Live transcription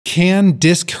Can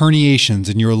disc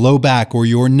herniations in your low back or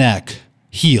your neck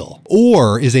heal?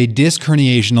 Or is a disc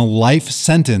herniation a life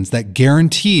sentence that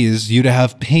guarantees you to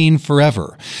have pain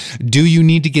forever? Do you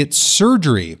need to get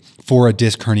surgery for a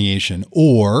disc herniation?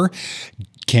 Or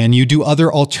can you do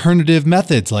other alternative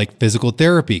methods like physical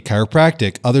therapy,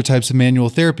 chiropractic, other types of manual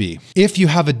therapy? If you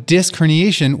have a disc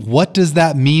herniation, what does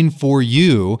that mean for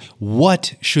you?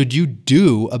 What should you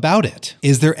do about it?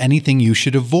 Is there anything you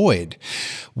should avoid?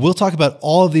 We'll talk about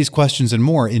all of these questions and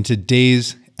more in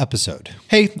today's episode.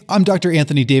 Hey, I'm Dr.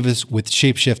 Anthony Davis with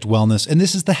Shapeshift Wellness, and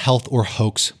this is the Health or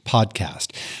Hoax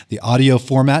podcast. The audio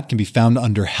format can be found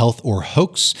under Health or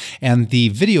Hoax, and the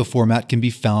video format can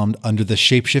be found under the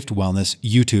Shapeshift Wellness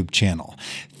YouTube channel.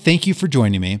 Thank you for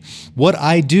joining me. What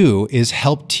I do is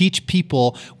help teach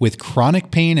people with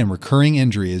chronic pain and recurring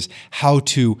injuries how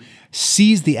to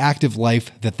seize the active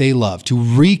life that they love,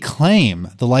 to reclaim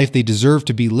the life they deserve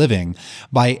to be living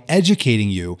by educating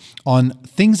you on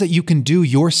things that you can do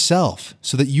yourself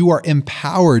so that you are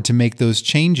empowered to make those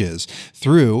changes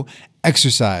through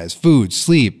exercise, food,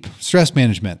 sleep, stress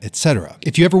management, etc.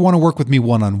 If you ever want to work with me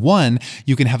one-on-one,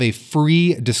 you can have a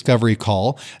free discovery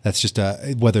call. That's just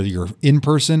whether you're in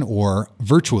person or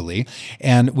virtually,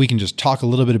 and we can just talk a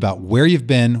little bit about where you've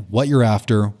been, what you're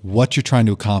after, what you're trying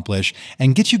to accomplish,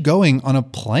 and get you going on a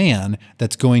plan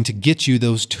that's going to get you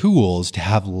those tools to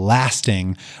have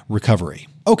lasting recovery.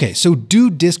 Okay, so do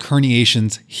disc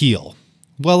herniations heal?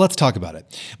 Well, let's talk about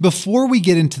it. Before we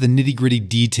get into the nitty-gritty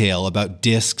detail about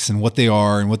discs and what they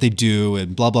are and what they do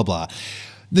and blah, blah, blah,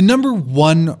 the number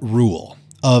one rule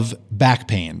of back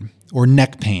pain or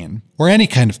neck pain or any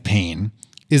kind of pain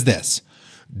is this: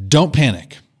 don't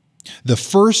panic. The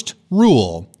first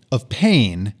rule of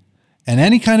pain and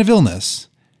any kind of illness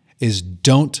is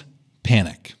don't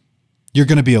panic. You're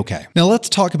going to be okay. Now let's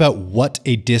talk about what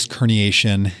a disc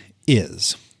herniation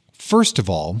is. First of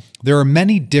all, there are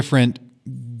many different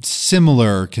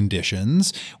similar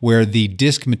conditions where the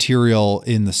disc material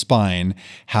in the spine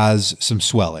has some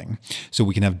swelling. So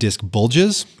we can have disc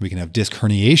bulges, we can have disc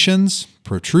herniations,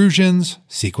 protrusions,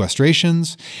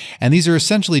 sequestrations, and these are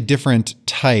essentially different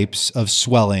types of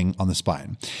swelling on the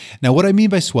spine. Now, what I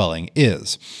mean by swelling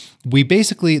is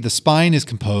the spine is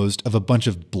composed of a bunch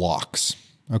of blocks,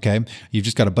 okay? You've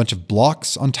just got a bunch of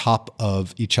blocks on top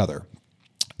of each other.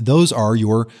 Those are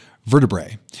your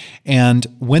vertebrae. And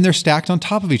when they're stacked on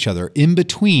top of each other, in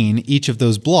between each of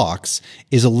those blocks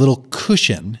is a little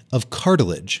cushion of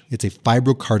cartilage. It's a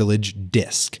fibrocartilage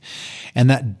disc. And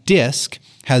that disc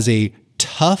has a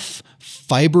tough,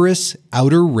 fibrous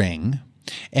outer ring,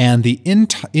 and the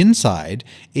inside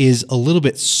is a little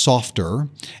bit softer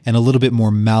and a little bit more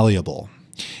malleable.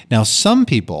 Now, some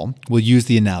people will use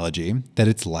the analogy that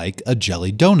it's like a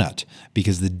jelly donut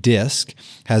because the disc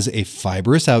has a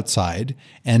fibrous outside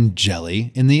and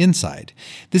jelly in the inside.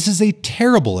 This is a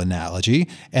terrible analogy,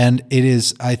 and it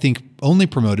is, I think, only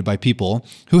promoted by people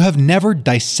who have never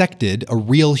dissected a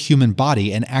real human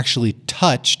body and actually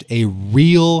touched a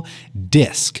real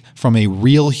disc from a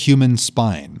real human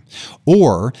spine.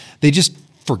 Or they just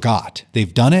forgot.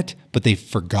 They've done it, but they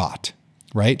forgot.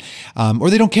 Right? Or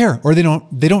they don't care, or they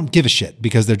don't give a shit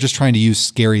because they're just trying to use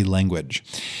scary language.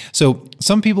 So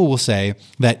some people will say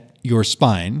that your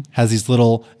spine has these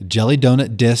little jelly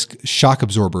donut disc shock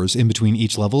absorbers in between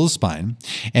each level of the spine.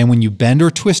 And when you bend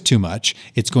or twist too much,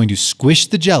 it's going to squish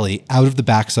the jelly out of the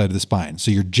backside of the spine.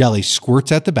 So your jelly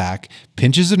squirts at the back,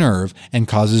 pinches a nerve, and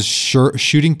causes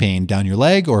shooting pain down your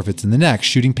leg, or if it's in the neck,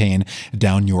 shooting pain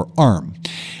down your arm.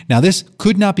 Now, this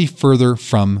could not be further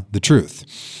from the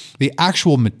truth. The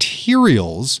actual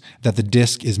materials that the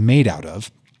disc is made out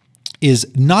of is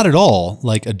not at all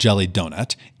like a jelly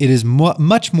donut. It is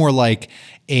much more like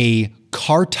a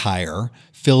car tire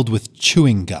filled with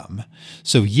chewing gum.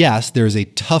 So yes, there's a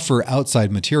tougher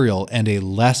outside material and a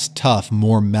less tough,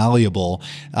 more malleable,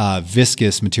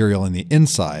 viscous material in the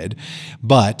inside,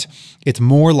 but it's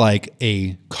more like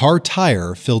a car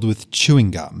tire filled with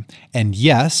chewing gum. And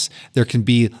yes, there can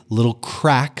be little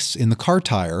cracks in the car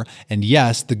tire, and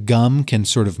yes, the gum can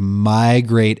sort of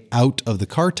migrate out of the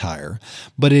car tire,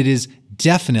 but it is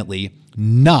definitely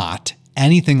not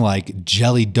anything like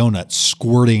jelly donuts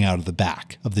squirting out of the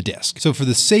back of the disc. So for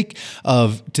the sake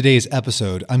of today's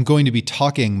episode, I'm going to be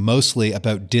talking mostly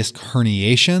about disc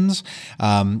herniations.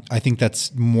 I think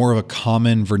that's more of a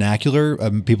common vernacular.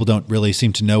 People don't really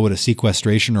seem to know what a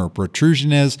sequestration or a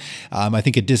protrusion is. I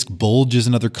think a disc bulge is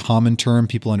another common term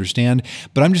people understand,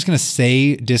 but I'm just going to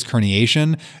say disc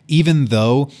herniation, even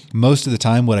though most of the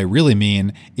time what I really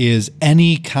mean is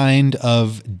any kind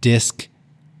of disc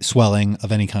swelling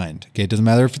of any kind. Okay, it doesn't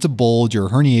matter if it's a bulge or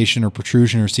herniation or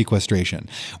protrusion or sequestration.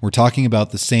 We're talking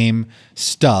about the same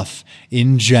stuff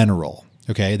in general.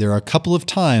 Okay, there are a couple of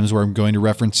times where I'm going to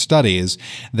reference studies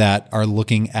that are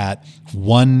looking at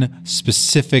one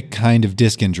specific kind of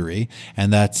disc injury,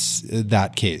 and that's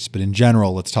that case. But in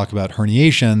general, let's talk about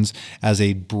herniations as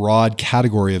a broad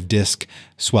category of disc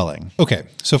swelling. Okay,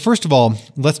 so first of all,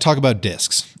 let's talk about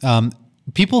discs.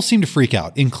 People seem to freak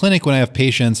out. In clinic, when I have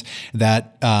patients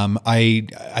that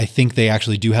I think they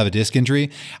actually do have a disc injury,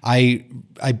 I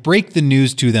break the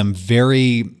news to them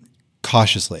very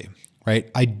cautiously.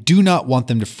 Right? I do not want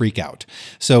them to freak out.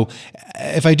 So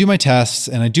if I do my tests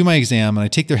and I do my exam and I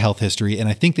take their health history and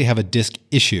I think they have a disc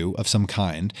issue of some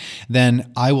kind,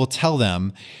 then I will tell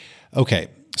them, okay,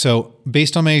 so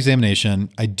based on my examination,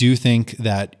 I do think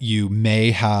that you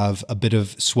may have a bit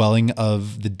of swelling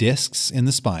of the discs in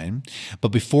the spine.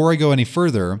 But before I go any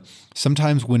further,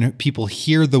 sometimes when people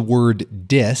hear the word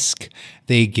disc,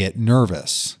 they get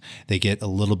nervous. They get a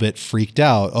little bit freaked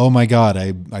out. Oh my God,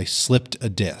 I slipped a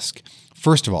disc.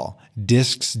 First of all,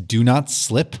 discs do not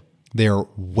slip. They're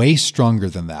way stronger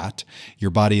than that.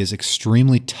 Your body is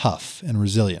extremely tough and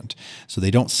resilient. So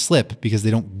they don't slip because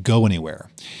they don't go anywhere.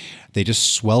 They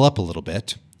just swell up a little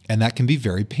bit, and that can be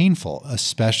very painful,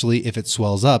 especially if it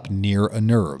swells up near a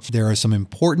nerve. There are some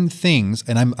important things,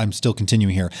 and I'm still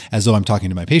continuing here as though I'm talking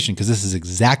to my patient, because this is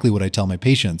exactly what I tell my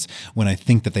patients when I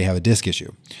think that they have a disc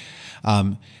issue.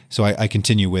 So I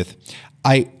continue with,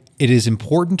 it is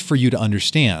important for you to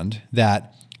understand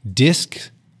that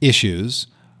disc issues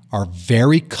are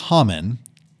very common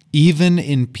even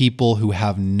in people who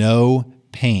have no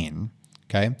pain,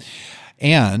 okay?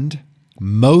 And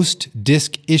most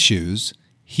disc issues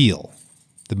heal.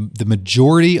 The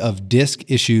majority of disc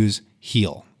issues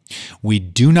heal. We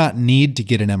do not need to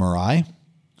get an MRI,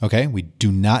 okay? We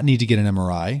do not need to get an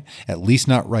MRI, at least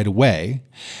not right away,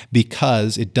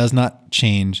 because it does not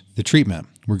change the treatment.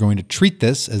 We're going to treat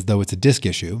this as though it's a disc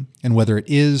issue, and whether it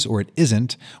is or it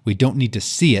isn't, we don't need to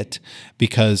see it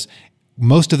because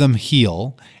most of them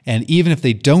heal, and even if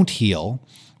they don't heal,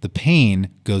 the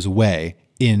pain goes away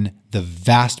in the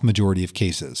vast majority of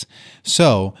cases.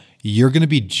 So you're going to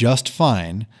be just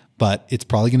fine, but it's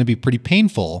probably going to be pretty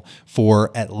painful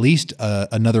for at least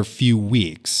another few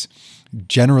weeks.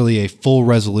 Generally, a full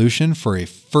resolution for a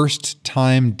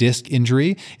first-time disc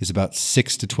injury is about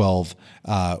 6 to 12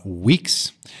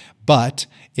 weeks. But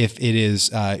if it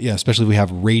is, especially if we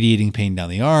have radiating pain down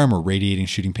the arm or radiating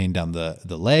shooting pain down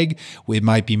the leg, it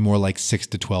might be more like 6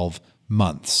 to 12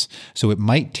 months. So it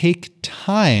might take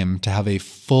time to have a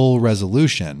full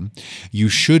resolution. You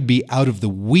should be out of the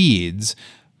weeds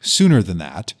sooner than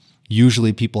that.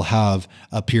 Usually people have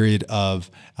a period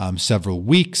of several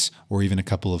weeks or even a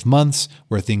couple of months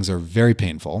where things are very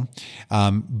painful.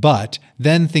 But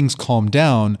then things calm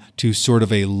down to sort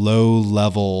of a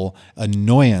low-level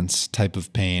annoyance type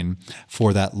of pain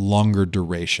for that longer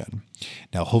duration.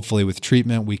 Now, hopefully with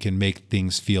treatment, we can make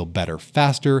things feel better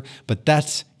faster, but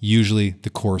that's usually the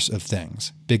course of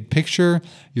things. Big picture,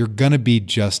 you're going to be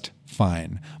just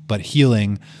fine, but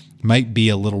healing might be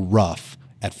a little rough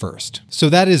at first. So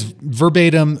that is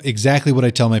verbatim exactly what I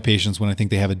tell my patients when I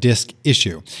think they have a disc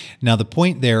issue. Now, the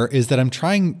point there is that I'm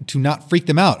trying to not freak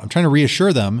them out. I'm trying to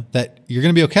reassure them that you're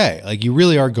going to be okay. Like, you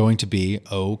really are going to be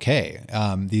okay.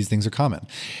 These things are common.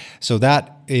 So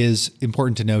that is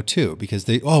important to know too, because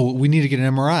we need to get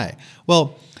an MRI.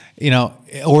 Well,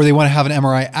 or they want to have an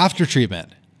MRI after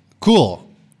treatment. Cool.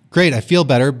 Great, I feel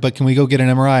better, but can we go get an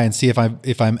MRI and see if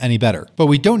I'm any better? But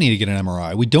we don't need to get an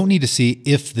MRI. We don't need to see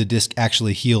if the disc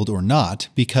actually healed or not,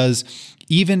 because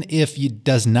even if it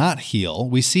does not heal,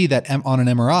 we see that on an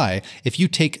MRI, if you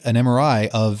take an MRI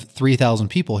of 3,000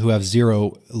 people who have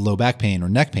zero low back pain or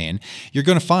neck pain, you're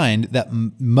going to find that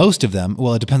most of them,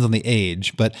 well, it depends on the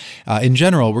age, but in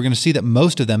general, we're going to see that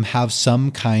most of them have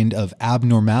some kind of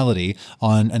abnormality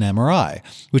on an MRI,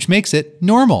 which makes it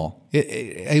normal.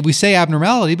 We say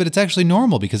abnormality, but it's actually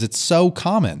normal because it's so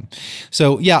common.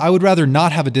 So yeah, I would rather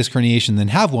not have a disc herniation than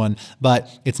have one,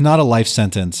 but it's not a life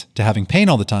sentence to having pain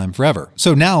all the time forever.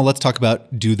 So now let's talk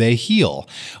about, do they heal?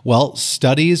 Well,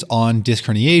 studies on disc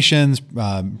herniations,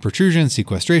 protrusions,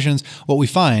 sequestrations, what we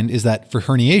find is that for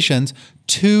herniations,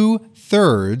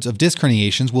 2/3 of disc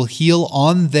herniations will heal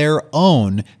on their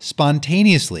own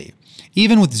spontaneously,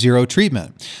 even with zero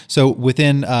treatment. So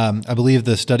within, I believe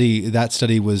that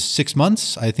study was 6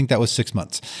 months. I think that was 6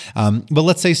 months. But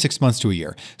let's say 6 months to a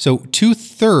year. So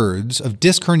 2/3 of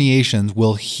disc herniations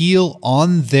will heal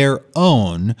on their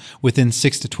own within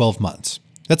 6 to 12 months.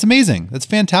 That's amazing. That's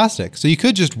fantastic. So you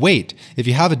could just wait. If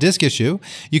you have a disc issue,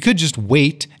 you could just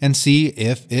wait and see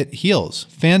if it heals.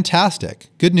 Fantastic.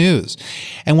 Good news.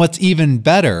 And what's even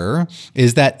better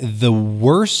is that the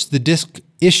worse the disc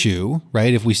issue,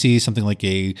 right? If we see something like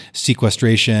a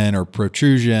sequestration or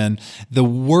protrusion, the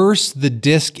worse the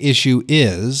disc issue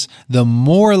is, the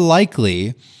more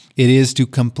likely it is to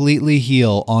completely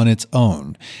heal on its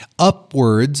own.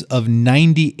 Upwards of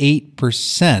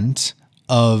 98%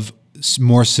 of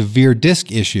more severe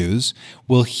disc issues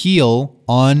will heal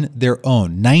on their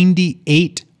own.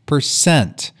 98%.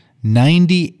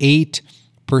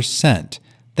 98%.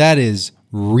 That is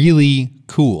really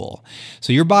cool.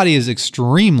 So your body is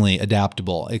extremely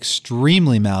adaptable,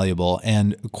 extremely malleable,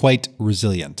 and quite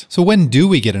resilient. So when do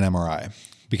we get an MRI?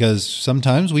 Because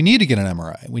sometimes we need to get an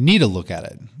MRI. We need to look at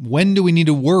it. When do we need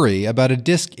to worry about a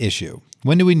disc issue?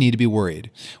 When do we need to be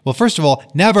worried? Well, first of all,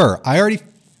 never. I already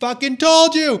fucking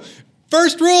told you.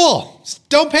 First rule,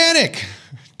 don't panic.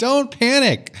 Don't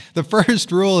panic. The first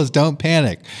rule is don't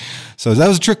panic. So that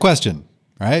was a trick question,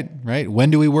 right? When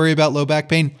do we worry about low back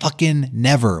pain? Fucking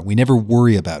never. We never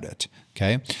worry about it,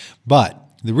 okay? But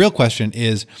the real question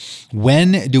is,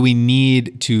 when do we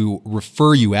need to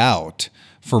refer you out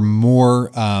for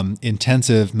more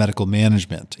intensive medical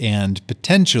management and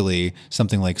potentially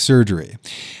something like surgery?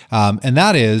 And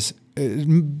that is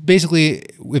basically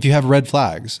if you have red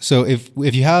flags. So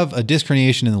if you have a disc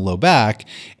herniation in the low back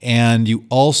and you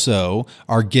also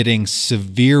are getting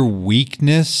severe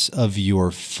weakness of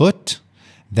your foot,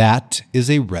 that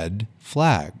is a red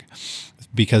flag,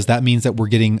 because that means that we're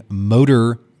getting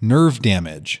motor nerve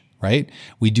damage, right?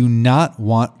 We do not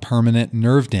want permanent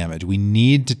nerve damage. We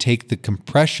need to take the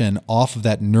compression off of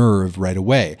that nerve right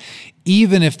away.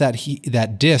 Even if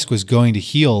that disc was going to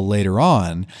heal later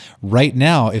on, right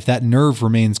now, if that nerve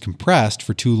remains compressed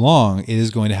for too long, it is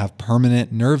going to have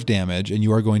permanent nerve damage and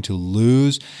you are going to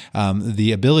lose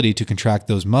the ability to contract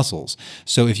those muscles.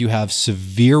 So if you have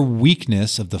severe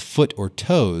weakness of the foot or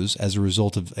toes as a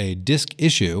result of a disc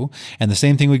issue, and the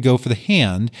same thing would go for the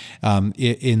hand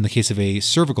in the case of a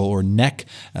cervical or neck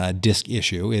disc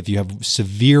issue, if you have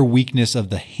severe weakness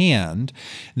of the hand,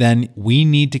 then we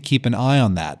need to keep an eye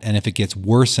on that. And if it gets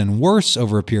worse and worse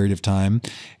over a period of time,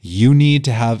 you need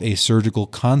to have a surgical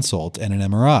consult and an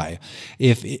MRI.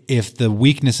 If the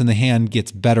weakness in the hand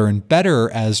gets better and better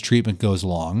as treatment goes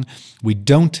along, we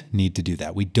don't need to do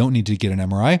that. We don't need to get an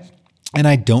MRI. And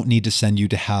I don't need to send you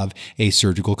to have a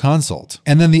surgical consult.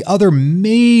 And then the other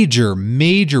major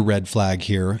red flag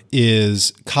here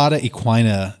is cauda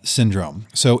equina syndrome.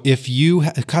 So if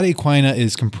cauda equina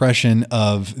is compression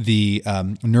of the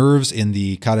nerves in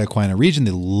the cauda equina region,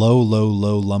 the low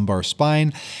lumbar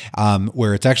spine,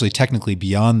 where it's actually technically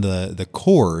beyond the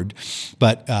cord.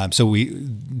 But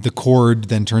the cord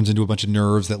then turns into a bunch of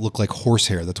nerves that look like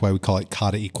horsehair. That's why we call it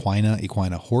cauda equina.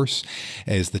 Equina horse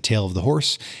is the tail of the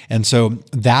horse. And so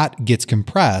that gets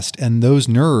compressed, and those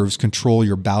nerves control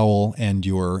your bowel and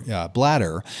your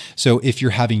bladder. So if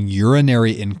you're having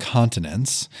urinary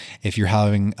incontinence, if you're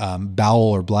having bowel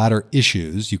or bladder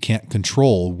issues, you can't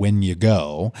control when you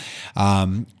go,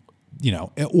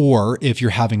 or if you're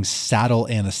having saddle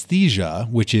anesthesia,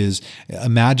 which is,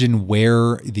 imagine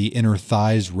where the inner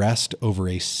thighs rest over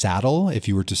a saddle, if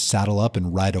you were to saddle up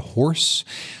and ride a horse.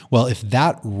 Well, if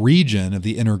that region of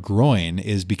the inner groin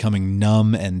is becoming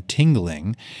numb and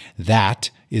tingling,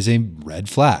 that is a red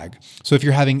flag. So if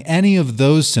you're having any of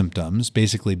those symptoms,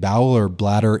 basically bowel or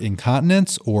bladder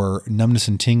incontinence or numbness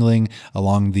and tingling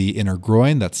along the inner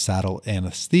groin, that's saddle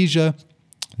anesthesia,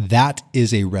 that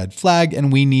is a red flag, and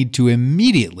we need to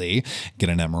immediately get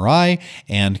an MRI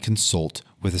and consult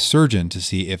with a surgeon to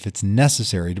see if it's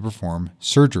necessary to perform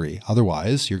surgery.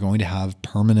 Otherwise, you're going to have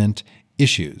permanent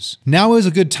issues. Now is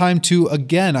a good time to,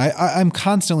 again, I'm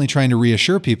constantly trying to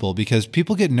reassure people because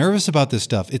people get nervous about this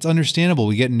stuff. It's understandable.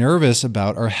 We get nervous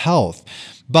about our health,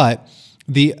 but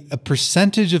the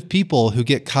percentage of people who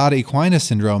get cauda equina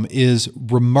syndrome is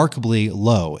remarkably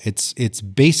low. It's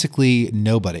basically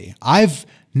nobody. I've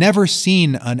never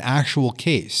seen an actual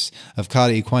case of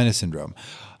cauda equina syndrome.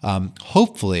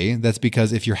 Hopefully that's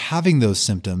because if you're having those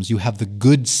symptoms, you have the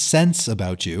good sense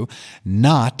about you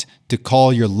not to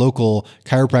call your local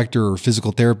chiropractor or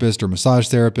physical therapist or massage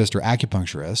therapist or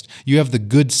acupuncturist. You have the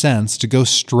good sense to go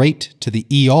straight to the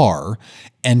ER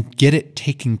and get it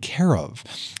taken care of.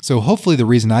 So hopefully the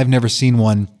reason I've never seen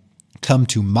one come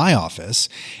to my office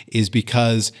is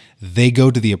because they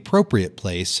go to the appropriate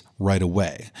place right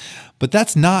away. But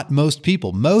that's not most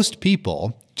people. Most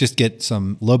people just get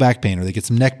some low back pain or they get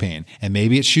some neck pain, and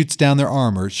maybe it shoots down their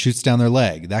arm or it shoots down their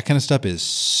leg. That kind of stuff is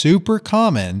super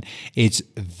common. It's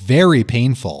very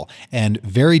painful and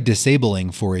very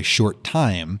disabling for a short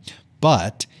time,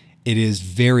 but it is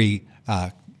very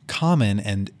common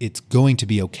and it's going to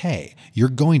be okay. You're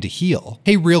going to heal.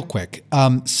 Hey, real quick,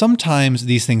 sometimes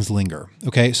these things linger.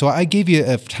 Okay, so I gave you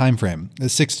a time frame,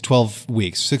 6 to 12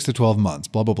 weeks, 6 to 12 months,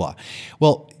 blah, blah, blah.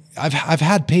 Well, I've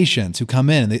had patients who come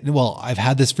in and I've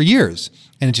had this for years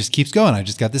and it just keeps going. I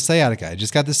just got this sciatica. I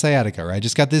just got this sciatica, or I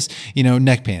just got this,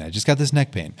 neck pain. I just got this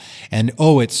neck pain. And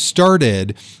it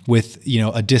started with,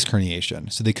 a disc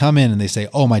herniation. So they come in and they say,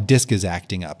 oh, my disc is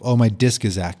acting up. Oh, my disc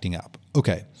is acting up.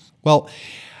 Okay. Well,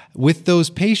 with those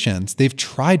patients, they've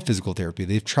tried physical therapy,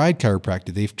 they've tried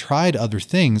chiropractic, they've tried other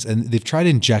things, and they've tried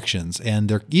injections, and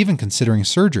they're even considering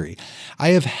surgery.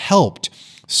 I have helped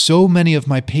so many of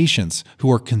my patients who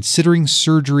are considering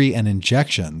surgery and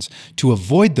injections to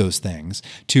avoid those things,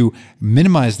 to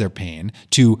minimize their pain,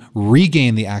 to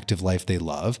regain the active life they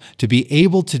love, to be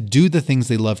able to do the things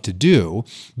they love to do,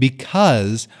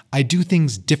 because I do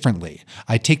things differently.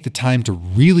 I take the time to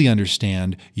really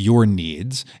understand your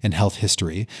needs and health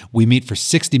history. We meet for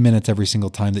 60 minutes every single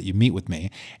time that you meet with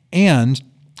me, and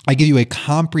I give you a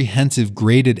comprehensive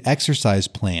graded exercise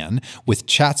plan with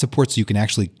chat support so you can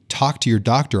actually talk to your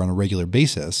doctor on a regular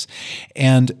basis.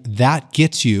 And that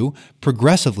gets you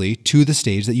progressively to the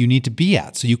stage that you need to be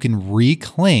at so you can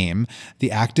reclaim the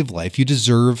active life you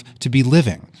deserve to be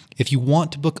living. If you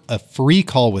want to book a free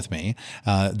call with me,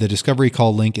 the discovery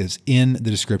call link is in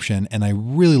the description, and I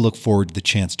really look forward to the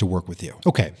chance to work with you.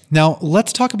 Okay, now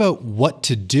let's talk about what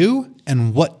to do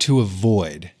and what to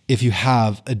avoid if you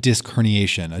have a disc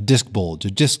herniation, a disc bulge,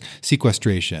 a disc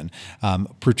sequestration,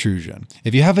 protrusion.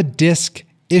 If you have a disc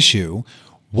issue,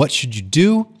 what should you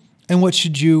do and what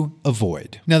should you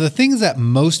avoid? Now, the things that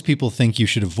most people think you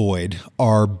should avoid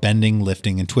are bending,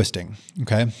 lifting, and twisting,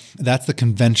 okay? That's the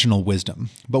conventional wisdom.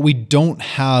 But we don't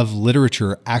have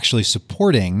literature actually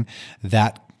supporting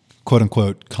that quote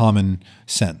unquote common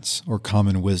sense or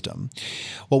common wisdom.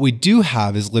 What we do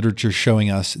have is literature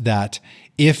showing us that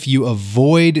if you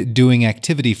avoid doing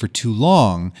activity for too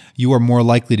long, you are more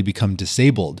likely to become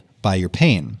disabled by your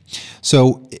pain.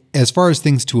 So as far as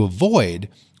things to avoid,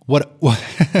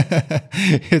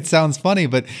 it sounds funny,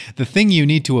 but the thing you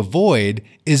need to avoid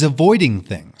is avoiding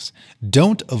things.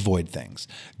 Don't avoid things.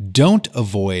 Don't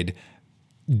avoid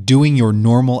doing your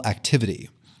normal activity.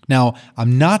 Now,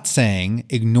 I'm not saying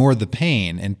ignore the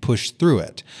pain and push through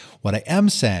it. What I am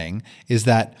saying is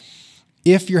that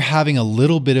if you're having a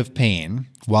little bit of pain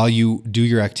while you do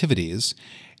your activities,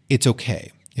 it's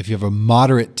okay. If you have a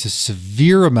moderate to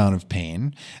severe amount of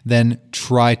pain, then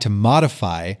try to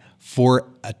modify for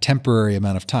a temporary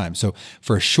amount of time. So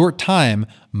for a short time,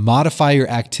 modify your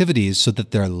activities so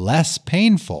that they're less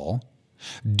painful.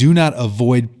 Do not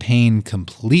avoid pain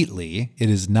completely. It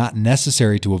is not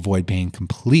necessary to avoid pain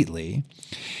completely.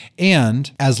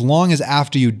 And as long as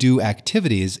after you do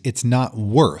activities, it's not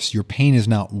worse. Your pain is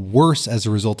not worse as a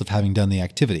result of having done the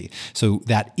activity. So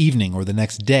that evening or the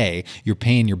next day, your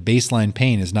pain, your baseline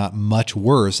pain is not much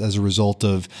worse as a result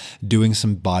of doing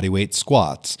some bodyweight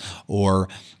squats or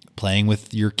playing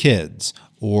with your kids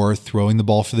or throwing the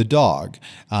ball for the dog.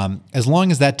 As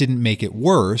long as that didn't make it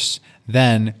worse,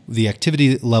 then the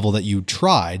activity level that you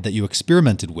tried, that you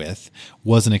experimented with,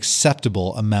 was an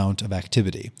acceptable amount of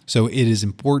activity. So it is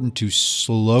important to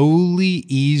slowly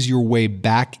ease your way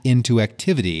back into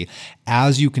activity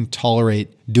as you can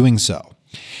tolerate doing so.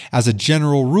 As a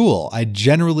general rule, I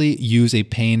generally use a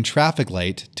pain traffic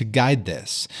light to guide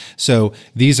this. So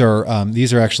these are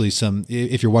actually some,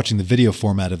 if you're watching the video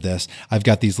format of this, I've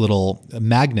got these little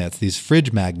magnets, these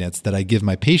fridge magnets that I give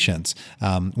my patients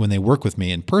when they work with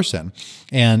me in person.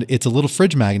 And it's a little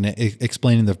fridge magnet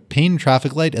explaining the pain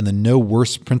traffic light and the no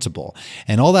worse principle.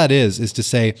 And all that is to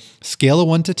say, scale of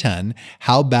 1 to 10,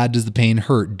 how bad does the pain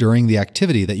hurt during the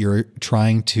activity that you're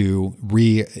trying to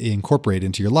reincorporate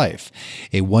into your life?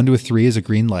 A 1 to a 3 is a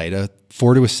green light, a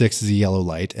 4 to a 6 is a yellow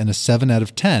light, and a 7 out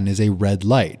of 10 is a red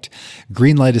light.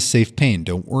 Green light is safe pain.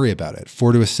 Don't worry about it.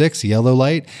 4 to a 6, yellow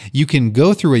light. You can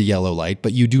go through a yellow light,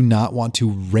 but you do not want to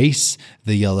race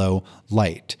the yellow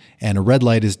light. And a red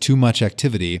light is too much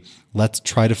activity. Let's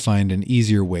try to find an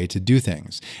easier way to do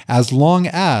things, as long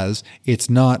as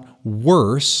it's not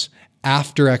worse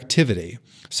after activity.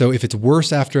 So if it's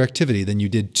worse after activity, then you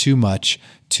did too much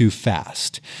too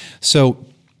fast. So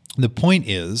The point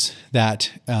is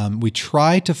that we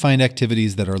try to find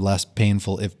activities that are less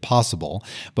painful if possible,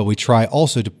 but we try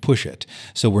also to push it.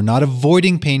 So we're not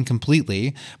avoiding pain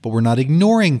completely, but we're not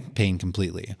ignoring pain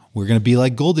completely. We're going to be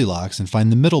like Goldilocks and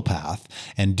find the middle path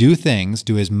and do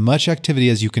as much activity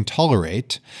as you can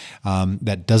tolerate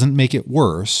that doesn't make it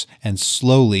worse, and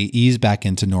slowly ease back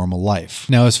into normal life.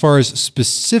 Now, as far as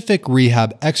specific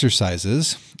rehab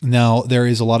exercises, now, there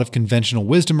is a lot of conventional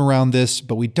wisdom around this,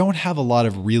 but we don't have a lot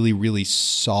of really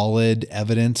solid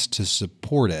evidence to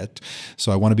support it.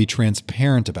 So I want to be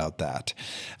transparent about that.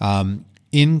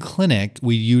 In clinic,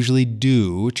 we usually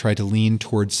do try to lean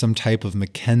towards some type of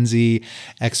McKenzie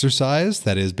exercise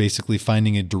that is basically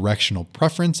finding a directional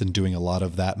preference and doing a lot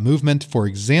of that movement. For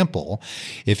example,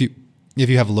 if you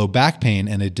have low back pain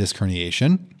and a disc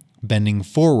herniation, bending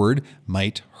forward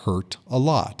might hurt a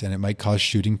lot, and it might cause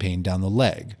shooting pain down the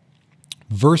leg,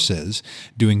 versus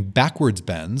doing backwards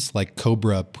bends like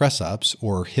cobra press-ups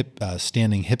or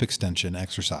standing hip extension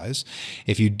exercise.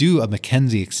 If you do a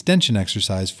McKenzie extension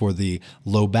exercise for the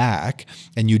low back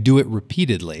and you do it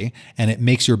repeatedly and it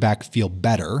makes your back feel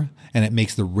better and it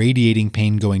makes the radiating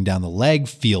pain going down the leg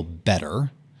feel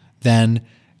better, then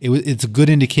it's a good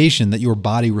indication that your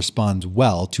body responds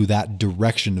well to that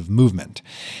direction of movement.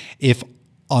 If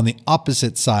on the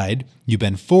opposite side, you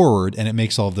bend forward and it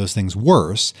makes all of those things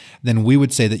worse, then we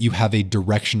would say that you have a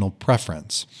directional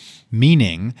preference.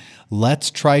 Meaning, let's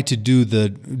try to do the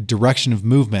direction of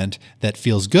movement that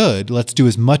feels good. Let's do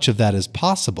as much of that as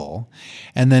possible.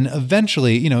 And then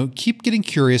eventually, keep getting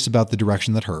curious about the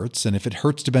direction that hurts. And if it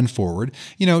hurts to bend forward,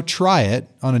 try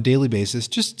it on a daily basis.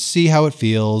 Just see how it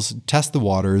feels, test the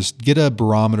waters, get a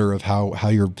barometer of how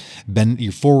your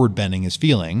forward bending is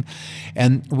feeling,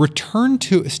 and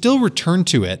still return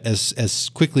to it as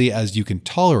quickly as you can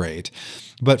tolerate.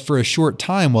 But for a short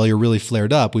time, while you're really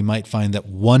flared up, we might find that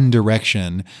one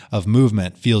direction of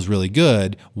movement feels really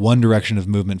good, one direction of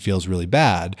movement feels really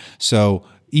bad. So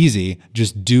easy,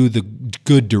 just do the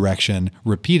good direction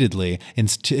repeatedly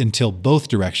until both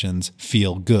directions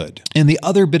feel good. And the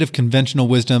other bit of conventional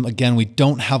wisdom, again, we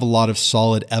don't have a lot of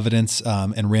solid evidence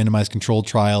and randomized controlled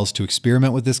trials to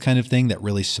experiment with this kind of thing that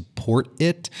really support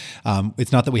it.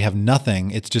 It's not that we have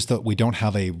nothing, it's just that we don't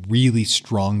have a really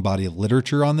strong body of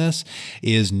literature on this,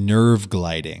 is nerve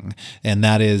gliding. And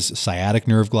that is sciatic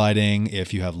nerve gliding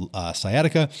if you have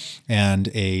sciatica,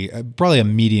 and probably a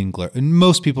median glide.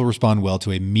 Most people respond well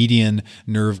to a median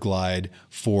nerve glide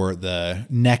for the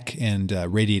neck and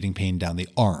radiating pain down the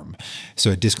arm.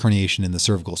 So a disc herniation in the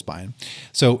cervical spine.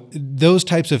 So those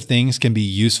types of things can be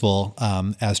useful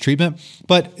as treatment,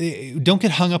 but don't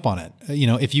get hung up on it.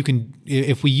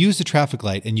 If we use the traffic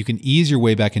light and you can ease your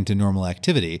way back into normal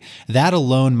activity, that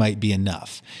alone might be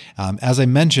enough. As I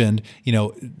mentioned,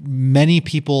 many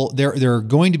people, there are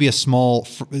going to be a small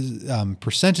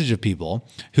percentage of people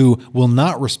who will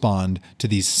not respond to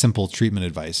these simple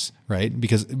treatment advice, right?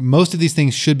 Because most of these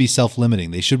things should be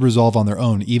self-limiting. They should resolve on their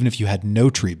own, even if you had no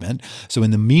treatment. So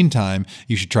in the meantime,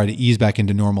 you should try to ease back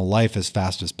into normal life as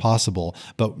fast as possible,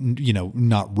 but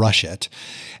not rush it.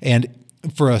 And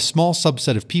for a small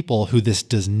subset of people who this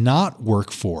does not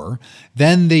work for,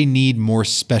 then they need more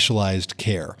specialized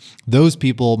care. Those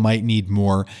people might need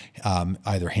more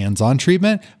either hands-on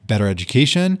treatment, better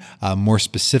education, more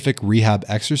specific rehab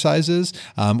exercises,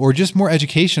 or just more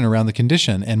education around the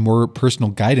condition and more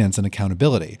personal guidance and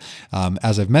accountability.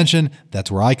 As I've mentioned, that's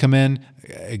where I come in.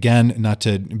 Again, not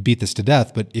to beat this to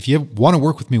death, but if you want to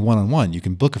work with me one-on-one, you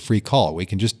can book a free call. We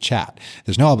can just chat.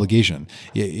 There's no obligation.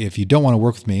 If you don't want to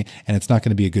work with me and it's not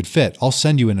going to be a good fit, I'll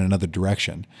send you in another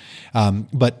direction.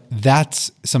 But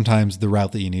that's sometimes the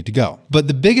route that you need to go. But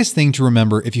the biggest thing to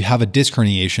remember if you have a disc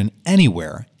herniation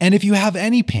anywhere, and if you have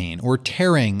any pain or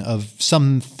tearing of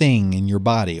something in your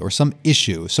body or some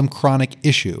issue, some chronic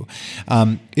issue,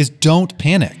 is don't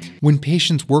panic. When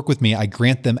patients work with me, I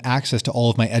grant them access to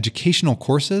all of my educational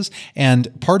courses.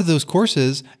 And part of those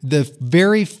courses, the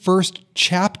very first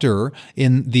chapter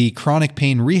in the chronic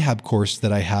pain rehab course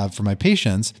that I have for my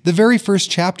patients, the very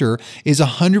first chapter is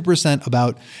 100%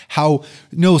 about how,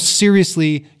 no,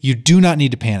 seriously, you do not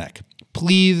need to panic.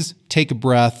 Please take a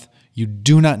breath. You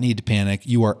do not need to panic.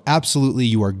 You are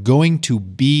going to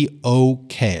be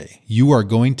okay. You are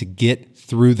going to get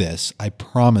through this. I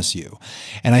promise you.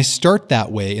 And I start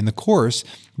that way in the course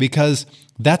because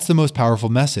that's the most powerful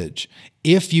message.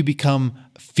 If you become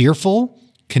fearful,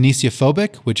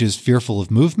 kinesiophobic, which is fearful of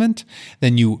movement,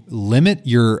 then you limit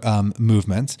your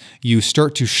movements. You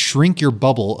start to shrink your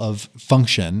bubble of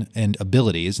function and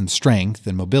abilities and strength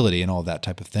and mobility and all that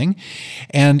type of thing.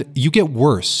 And you get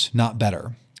worse, not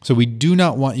better. So we do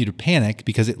not want you to panic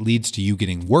because it leads to you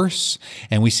getting worse.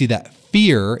 And we see that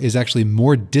fear is actually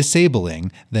more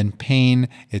disabling than pain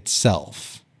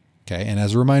itself. Okay. And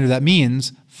as a reminder, that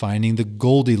means finding the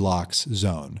Goldilocks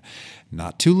zone.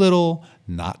 Not too little,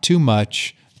 not too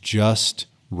much, just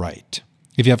right.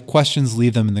 If you have questions,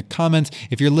 leave them in the comments.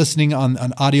 If you're listening on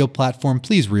an audio platform,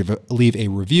 please leave a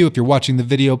review. If you're watching the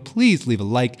video, please leave a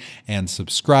like and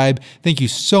subscribe. Thank you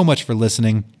so much for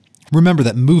listening. Remember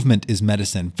that movement is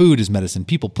medicine, food is medicine,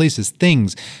 people, places,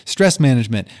 things, stress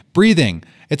management, breathing.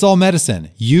 It's all medicine.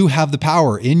 You have the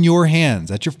power in your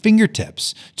hands, at your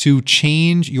fingertips, to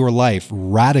change your life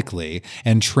radically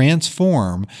and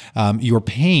transform your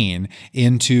pain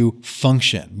into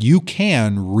function. You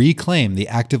can reclaim the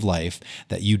active life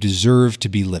that you deserve to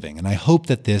be living. And I hope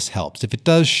that this helps. If it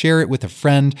does, share it with a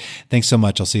friend. Thanks so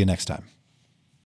much. I'll see you next time.